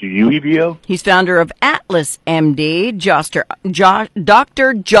you, EBO? He's founder of Atlas MD, Dr.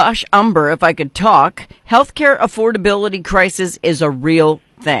 Josh Umbehr, if I could talk. Healthcare affordability crisis is a real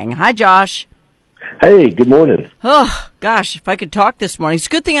thing. Hi, Josh. Hey, good morning. Oh, gosh, if I could talk this morning. It's a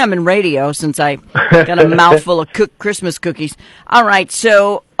good thing I'm in radio since I got a mouthful of Christmas cookies. All right,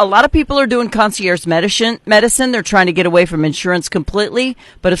 so a lot of people are doing concierge medicine. They're trying to get away from insurance completely,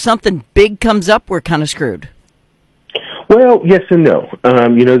 but if something big comes up, we're kind of screwed. Well, yes and no.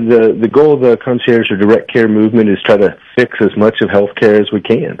 The goal of the concierge or direct care movement is try to fix as much of healthcare as we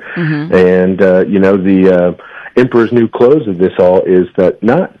can. Mm-hmm. And, the emperor's new clothes of this all is that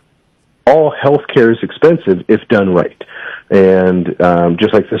not all healthcare is expensive if done right. And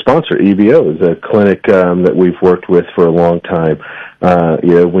just like the sponsor, EBO, is a clinic that we've worked with for a long time.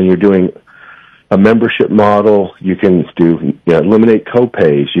 When you're doing a membership model, you can eliminate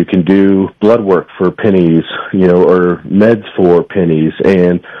copays. You can do blood work for pennies, or meds for pennies,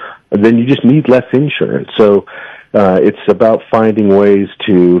 and then you just need less insurance. So it's about finding ways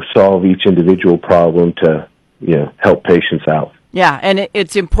to solve each individual problem to, help patients out. Yeah, and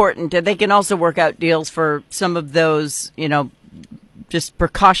it's important. They can also work out deals for some of those, just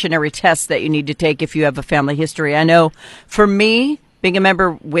precautionary tests that you need to take if you have a family history. I know for me, being a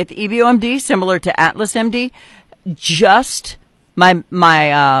member with EBOMD, similar to Atlas MD, just my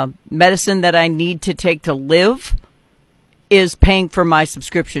medicine that I need to take to live is paying for my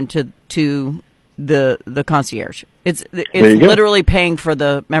subscription to the concierge. It's literally paying for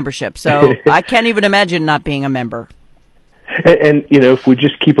the membership. So I can't even imagine not being a member. And if we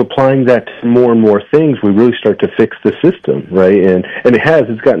just keep applying that to more and more things, we really start to fix the system, right? And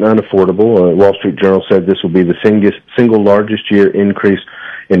it's gotten unaffordable. Wall Street Journal said this will be the single largest year increase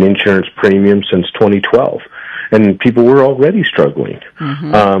in insurance premiums since 2012. And people were already struggling.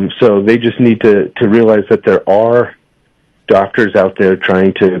 Mm-hmm. So they just need to realize that there are doctors out there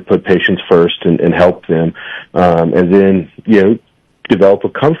trying to put patients first and help them. And then, develop a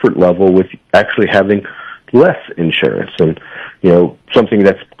comfort level with actually having less insurance and, something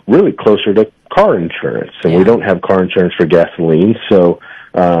that's really closer to car insurance. And we don't have car insurance for gasoline. So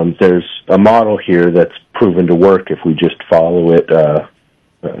there's a model here that's proven to work if we just follow it a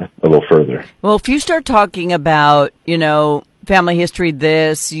little further. Well, if you start talking about, family history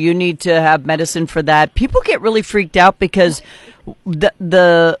this, you need to have medicine for that, people get really freaked out because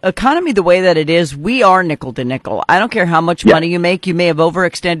the economy, the way that it is, we are nickel to nickel. I don't care how much money you make. You may have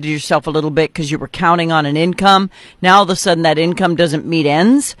overextended yourself a little bit because you were counting on an income. Now, all of a sudden, that income doesn't meet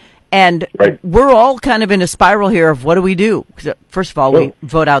ends. And we're all kind of in a spiral here of what do we do? First of all, we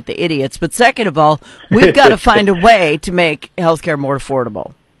vote out the idiots. But second of all, we've got to find a way to make healthcare more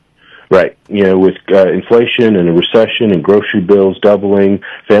affordable. Right. With inflation and a recession and grocery bills doubling,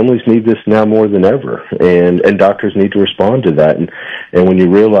 families need this now more than ever, and doctors need to respond to that. And when you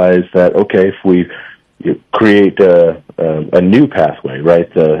realize that, okay, if we create a new pathway,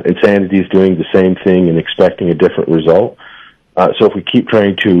 right, the insanity is doing the same thing and expecting a different result. So if we keep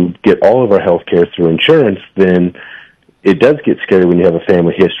trying to get all of our health care through insurance, then it does get scary when you have a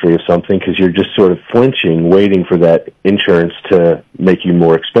family history of something because you're just sort of flinching, waiting for that insurance to make you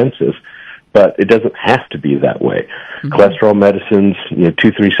more expensive. But it doesn't have to be that way. Mm-hmm. Cholesterol medicines,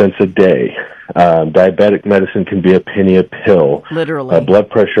 2-3 cents a day. Diabetic medicine can be a penny a pill. Literally. Blood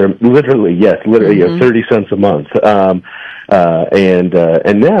pressure, literally, 30 cents a month. And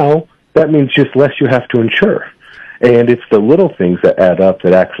now that means just less you have to insure. And it's the little things that add up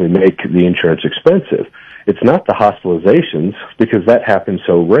that actually make the insurance expensive. It's not the hospitalizations because that happens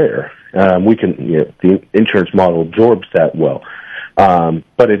so rare. The insurance model absorbs that well.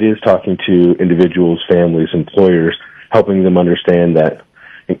 But it is talking to individuals, families, employers, helping them understand that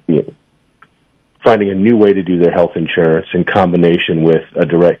finding a new way to do their health insurance in combination with a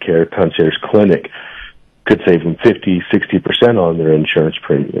direct care concierge clinic could save them 50-60% on their insurance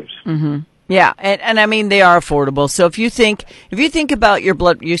premiums. Mm-hmm. Yeah, and I mean, they are affordable. So if you think about your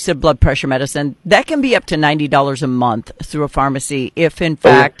blood pressure medicine, that can be up to $90 a month through a pharmacy if, in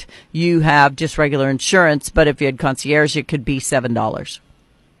fact, you have just regular insurance. But if you had concierge, it could be $7.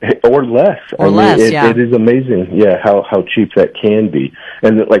 Or less. It is amazing, how cheap that can be.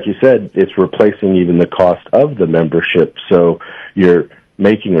 And like you said, it's replacing even the cost of the membership. So you're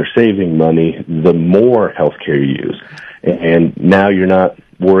making or saving money the more health care you use. And now you're not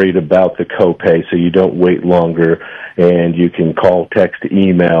worried about the copay, so you don't wait longer, and you can call, text,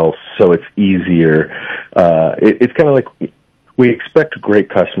 email, so it's easier. It's kind of like we expect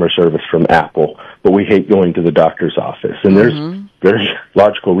great customer service from Apple, but we hate going to the doctor's office, and there's very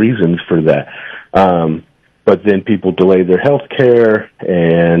logical reasons for that. But then people delay their health care,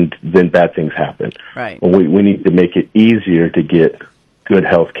 and then bad things happen. Right. We need to make it easier to get good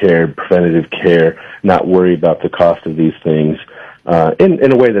health care, preventative care, not worry about the cost of these things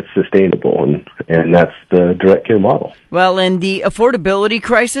in a way that's sustainable, and that's the direct care model. Well, and the affordability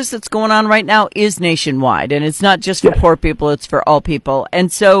crisis that's going on right now is nationwide, and it's not just for poor people; it's for all people.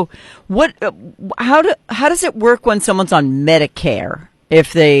 And so, how does it work when someone's on Medicare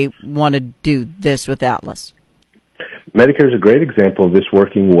if they want to do this with Atlas? Medicare is a great example of this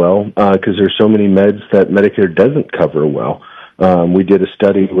working well because there's so many meds that Medicare doesn't cover well. We did a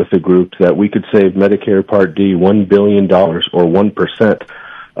study with a group that we could save Medicare Part D $1 billion or 1%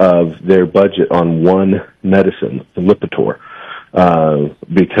 of their budget on one medicine, the Lipitor,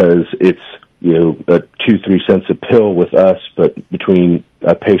 because it's 2-3 cents a pill with us, but between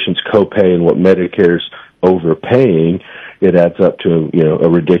a patient's copay and what Medicare's overpaying, it adds up to a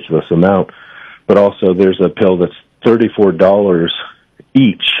ridiculous amount. But also, there's a pill that's $34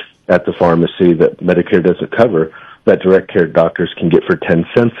 each at the pharmacy that Medicare doesn't cover, that direct care doctors can get for 10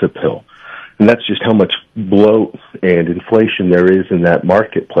 cents a pill. And that's just how much bloat and inflation there is in that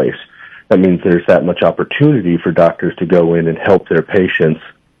marketplace. That means there's that much opportunity for doctors to go in and help their patients,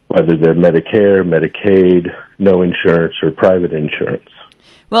 whether they're Medicare, Medicaid, no insurance, or private insurance.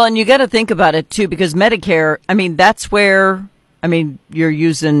 Well, and you got to think about it, too, because Medicare, that's where, you're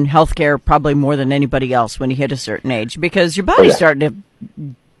using healthcare probably more than anybody else when you hit a certain age because your body's starting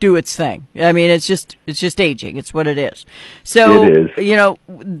to do its thing. It's just aging. It's what it is. So, it is.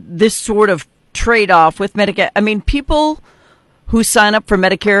 This sort of trade-off with Medicare, people who sign up for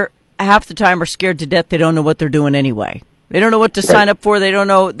Medicare half the time are scared to death. They don't know what they're doing anyway. They don't know what to sign up for. They don't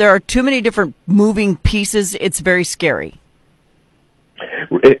know. There are too many different moving pieces. It's very scary.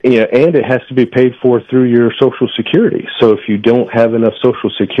 And it has to be paid for through your Social Security. So if you don't have enough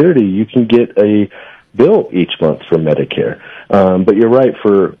Social Security, you can get a bill each month from Medicare. But you're right,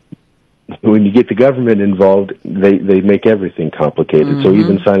 for when you get the government involved, they make everything complicated. Mm-hmm. So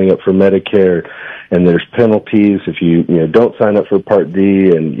even signing up for Medicare, and there's penalties if you don't sign up for Part D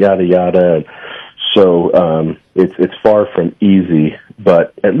and yada yada. So it's far from easy,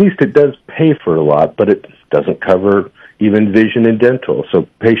 but at least it does pay for a lot, but it doesn't cover even vision and dental. So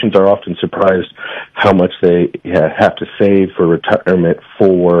patients are often surprised how much they have to save for retirement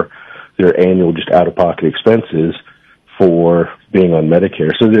for their annual just out-of-pocket expenses for being on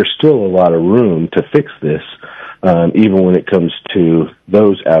Medicare. So there's still a lot of room to fix this, even when it comes to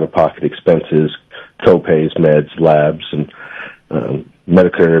those out-of-pocket expenses, copays, meds, labs, and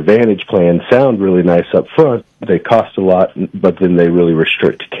Medicare Advantage plans sound really nice up front. They cost a lot, but then they really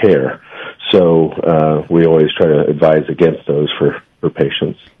restrict care. So we always try to advise against those for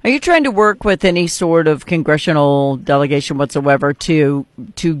patients. Are you trying to work with any sort of congressional delegation whatsoever to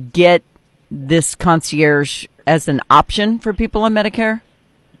get this concierge as an option for people on Medicare?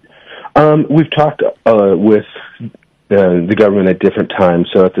 We've talked with the government at different times.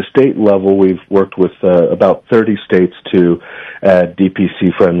 So at the state level, we've worked with about 30 states to add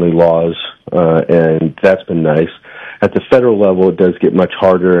DPC-friendly laws, and that's been nice. At the federal level, it does get much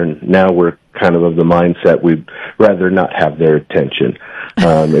harder, and now we're kind of the mindset we'd rather not have their attention.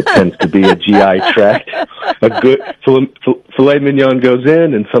 It tends to be a GI tract. A good filet mignon goes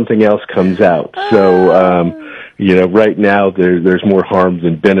in, and something else comes out. So, right now there's more harm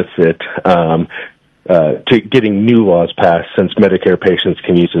than benefit to getting new laws passed, since Medicare patients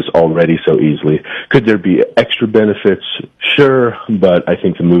can use this already so easily. Could there be extra benefits? Sure, but I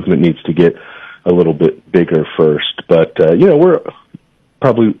think the movement needs to get a little bit bigger first. But, we're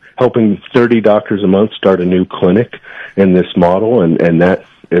probably helping 30 doctors a month start a new clinic in this model, and that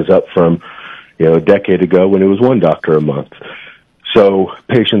is up from, a decade ago when it was one doctor a month. So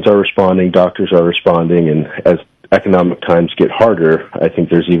patients are responding, doctors are responding, and as economic times get harder, I think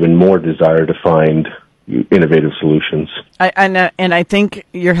there's even more desire to find innovative solutions. And I think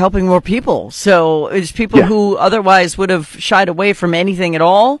you're helping more people. So it's people who otherwise would have shied away from anything at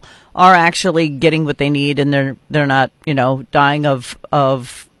all are actually getting what they need, and they're not dying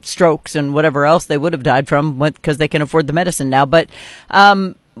of strokes and whatever else they would have died from because they can afford the medicine now. But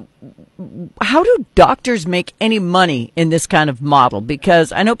how do doctors make any money in this kind of model?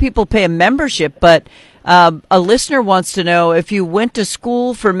 Because I know people pay a membership, but a listener wants to know, if you went to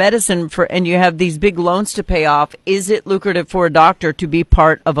school for medicine and you have these big loans to pay off, is it lucrative for a doctor to be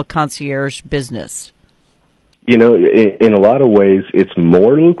part of a concierge business? In a lot of ways, it's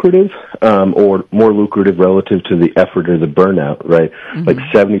more lucrative, or more lucrative relative to the effort or the burnout, right? Mm-hmm. Like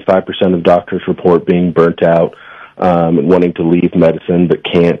 75% of doctors report being burnt out, and wanting to leave medicine but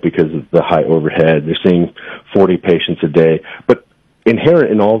can't because of the high overhead. They're seeing 40 patients a day. But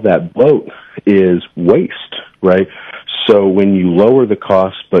inherent in all that bloat is waste, right? So when you lower the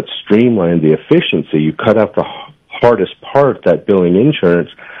cost but streamline the efficiency, you cut out the hardest part, that billing insurance.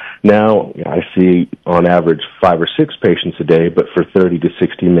 Now I see on average 5 or 6 patients a day, but for 30 to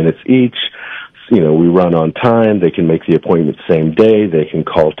 60 minutes each. We run on time. They can make the appointment same day. They can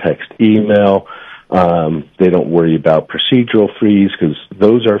call, text, email. They don't worry about procedural fees because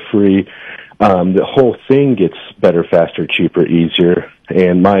those are free. The whole thing gets better, faster, cheaper, easier.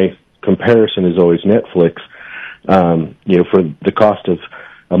 And my comparison is always Netflix. For the cost of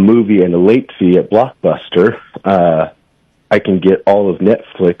a movie and a late fee at Blockbuster, I can get all of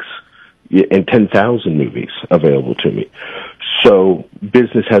Netflix and 10,000 movies available to me. So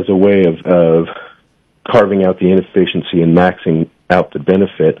business has a way of carving out the inefficiency and maxing out the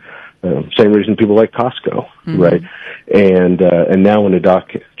benefit. Same reason people like Costco, right? And now when a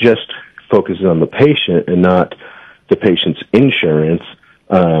doc just focuses on the patient and not the patient's insurance,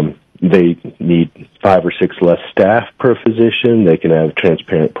 they need 5 or 6 less staff per physician. They can have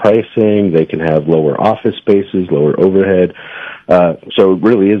transparent pricing. They can have lower office spaces, lower overhead. So it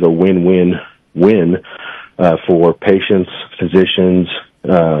really is a win-win-win for patients, physicians,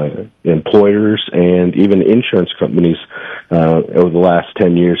 employers, and even insurance companies over the last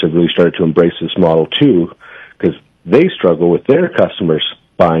 10 years have really started to embrace this model too, because they struggle with their customers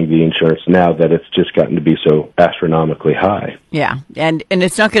buying the insurance now that it's just gotten to be so astronomically high. Yeah, and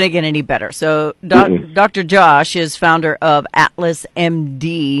it's not going to get any better. So Dr. Josh is founder of Atlas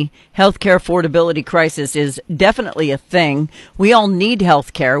MD. Healthcare affordability crisis is definitely a thing. We all need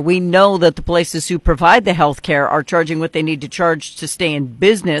healthcare. We know that the places who provide the healthcare are charging what they need to charge to stay in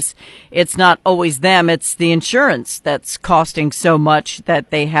business. It's not always them. It's the insurance that's costing so much that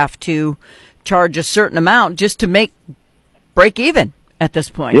they have to charge a certain amount just to break even at this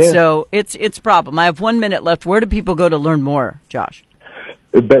point. Yeah. So it's a problem. I have 1 minute left. Where do people go to learn more, Josh?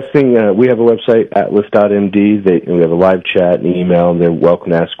 The best thing, we have a website, atlas.md. We have a live chat and email, and they're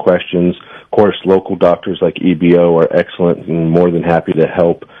welcome to ask questions. Of course, local doctors like EBO are excellent and more than happy to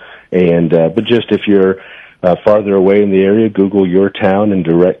help. And but just if you're farther away in the area, Google your town and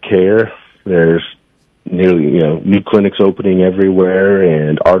direct care. There's nearly, new clinics opening everywhere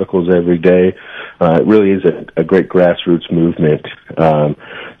and articles every day. It really is a great grassroots movement.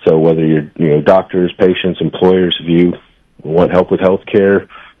 So whether you're, doctors, patients, employers, if you want help with health care,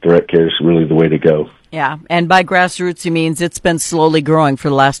 direct care is really the way to go. Yeah, and by grassroots, he means it's been slowly growing for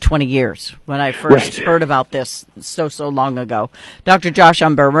the last 20 years when I first heard about this so long ago. Dr. Josh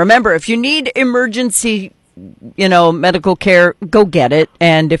Umbehr, remember, if you need emergency medical care, go get it.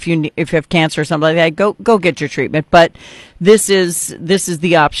 And if you have cancer or something like that, go get your treatment. But this is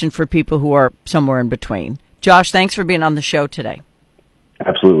the option for people who are somewhere in between. Josh, thanks for being on the show today.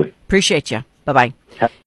 Absolutely. Appreciate you. Bye-bye.